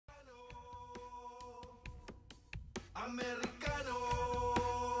Americano,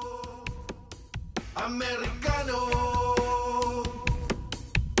 americano,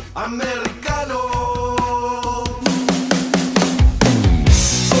 americano.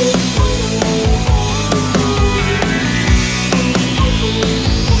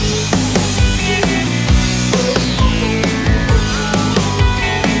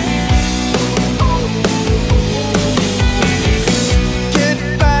 Get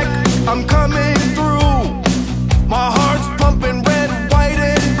back, I'm coming through. My heart's pumping red, white,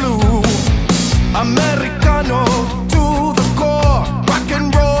 and blue. Americano to the core. Rock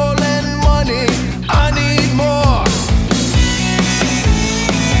and roll and money, I need more.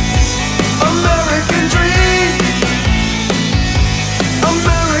 American dream,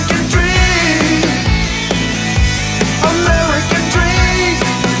 American dream, American dream.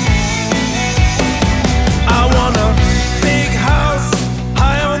 I want a big house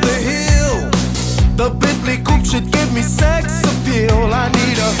high on the hill. The Bentley coupe should give me sex appeal. I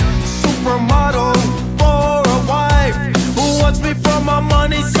need a supermodel for a wife who wants me for my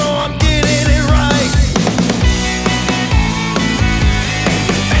money, so I'm getting it right.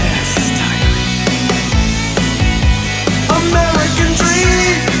 American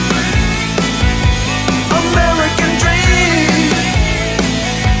dream, American dream.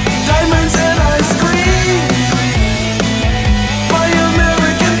 Diamonds and ice cream, my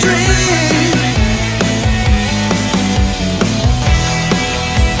American dream.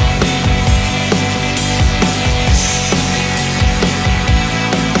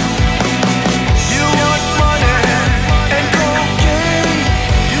 You want money and cocaine.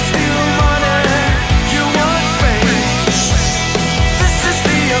 You steal money, you want fame. This is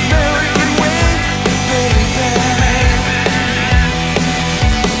the American way, baby.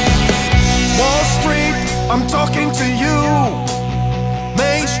 Wall Street, I'm talking to you.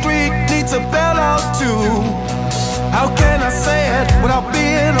 Main Street needs a bailout too. How can I say it without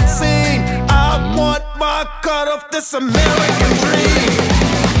being obscene? I want my cut of this American dream.